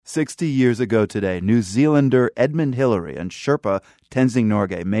60 years ago today, New Zealander Edmund Hillary and Sherpa Tenzing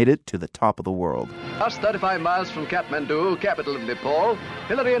Norgay made it to the top of the world. Just 35 miles from Kathmandu, capital of Nepal,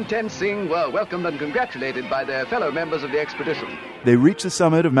 Hillary and Tenzing were welcomed and congratulated by their fellow members of the expedition. They reached the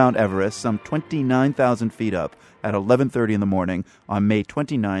summit of Mount Everest, some 29,000 feet up, at 11:30 in the morning on May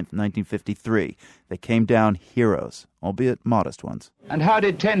 29, 1953. They came down heroes, albeit modest ones. And how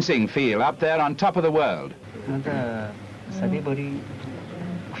did Tenzing feel up there on top of the world?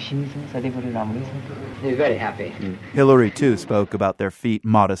 He's very happy. Hillary, too, spoke about their feat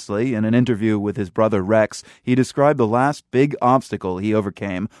modestly. In an interview with his brother Rex, he described the last big obstacle he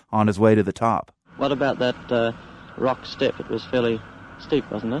overcame on his way to the top. What about that rock step? It was fairly steep,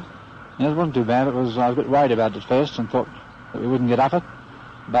 wasn't it? Yeah, it wasn't too bad. I was a bit worried about it at first and thought that we wouldn't get up it.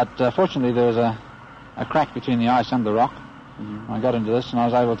 But fortunately there was a crack between the ice and the rock. I got into this and I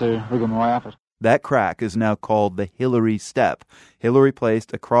was able to wriggle my way up it. That crack is now called the Hillary Step. Hillary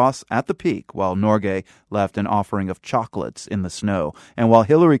placed a cross at the peak while Norgay left an offering of chocolates in the snow. And while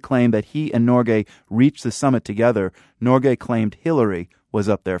Hillary claimed that he and Norgay reached the summit together, Norgay claimed Hillary was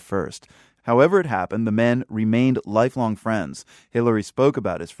up there first. However it happened, the men remained lifelong friends. Hillary spoke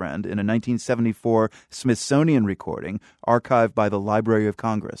about his friend in a 1974 Smithsonian recording archived by the Library of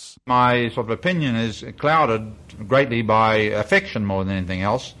Congress. My sort of opinion is clouded greatly by affection more than anything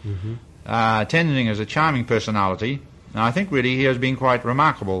else. Tenzing is a charming personality, and I think really he has been quite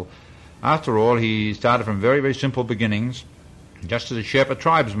remarkable. After all, he started from very, very simple beginnings. Just as a Sherpa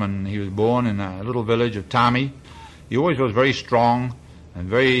tribesman, he was born in a little village of Tami. He always was very strong and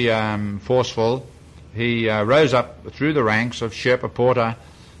very forceful. He rose up through the ranks of Sherpa Porter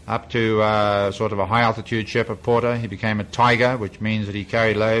up to sort of a high-altitude Sherpa Porter. He became a tiger, which means that he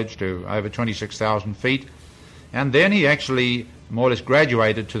carried loads to over 26,000 feet. And then he actually more or less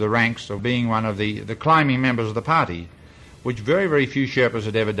graduated to the ranks of being one of the climbing members of the party, which very, very few Sherpas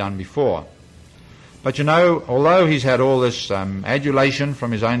had ever done before. But you know, although he's had all this adulation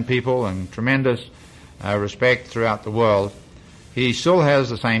from his own people and tremendous respect throughout the world, he still has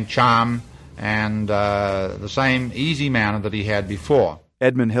the same charm and the same easy manner that he had before.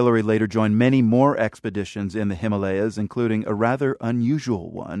 Edmund Hillary later joined many more expeditions in the Himalayas, including a rather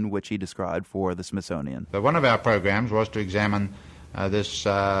unusual one, which he described for the Smithsonian. But one of our programs was to examine this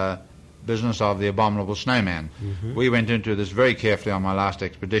business of the abominable snowman. We went into this very carefully on my last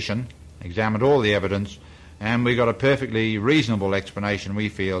expedition, examined all the evidence, and we got a perfectly reasonable explanation, we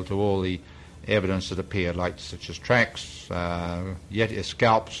feel, to all the evidence that appeared, like such as tracks,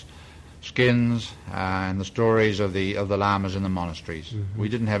 scalps, skins, and the stories of the lamas in the monasteries. We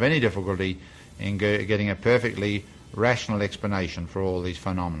didn't have any difficulty in getting a perfectly rational explanation for all these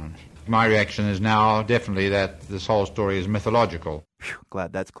phenomena. My reaction is now definitely that this whole story is mythological. Whew,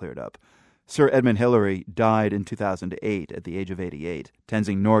 glad that's cleared up. Sir Edmund Hillary died in 2008 at the age of 88.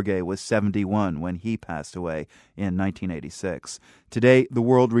 Tenzing Norgay was 71 when he passed away in 1986. Today, the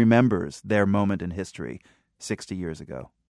world remembers their moment in history 60 years ago.